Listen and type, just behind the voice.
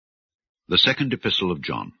The second Epistle of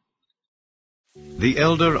John. The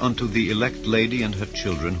elder unto the elect lady and her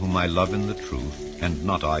children, whom I love in the truth, and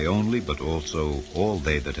not I only, but also all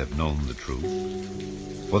they that have known the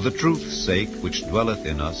truth, for the truth's sake which dwelleth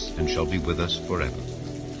in us, and shall be with us forever.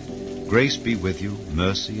 Grace be with you,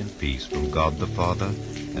 mercy and peace from God the Father,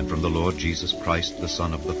 and from the Lord Jesus Christ, the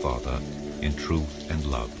Son of the Father, in truth and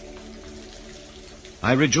love.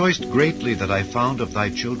 I rejoiced greatly that I found of thy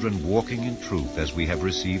children walking in truth, as we have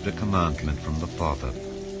received a commandment from the Father.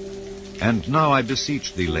 And now I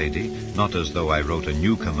beseech thee, lady, not as though I wrote a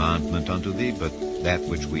new commandment unto thee, but that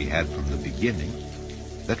which we had from the beginning,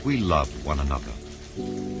 that we love one another.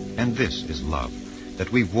 And this is love,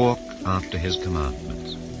 that we walk after his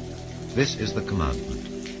commandments. This is the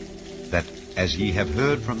commandment, that as ye have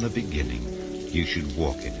heard from the beginning, ye should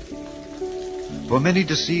walk in it. For many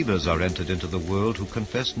deceivers are entered into the world, who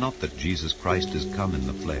confess not that Jesus Christ is come in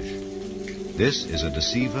the flesh. This is a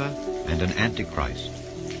deceiver and an antichrist.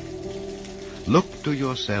 Look to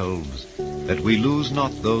yourselves, that we lose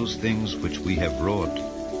not those things which we have wrought,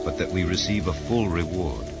 but that we receive a full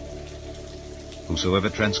reward. Whosoever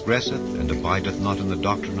transgresseth and abideth not in the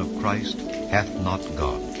doctrine of Christ hath not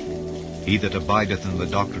God. He that abideth in the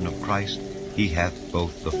doctrine of Christ, he hath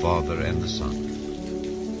both the Father and the Son.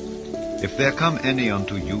 If there come any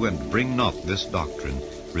unto you, and bring not this doctrine,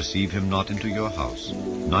 receive him not into your house,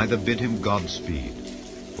 neither bid him Godspeed.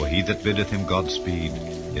 For he that biddeth him Godspeed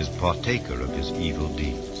is partaker of his evil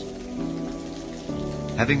deeds.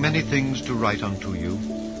 Having many things to write unto you,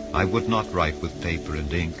 I would not write with paper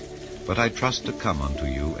and ink, but I trust to come unto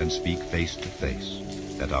you, and speak face to face,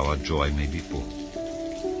 that our joy may be full.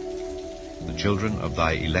 The children of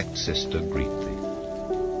thy elect sister greet thee.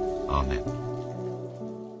 Amen.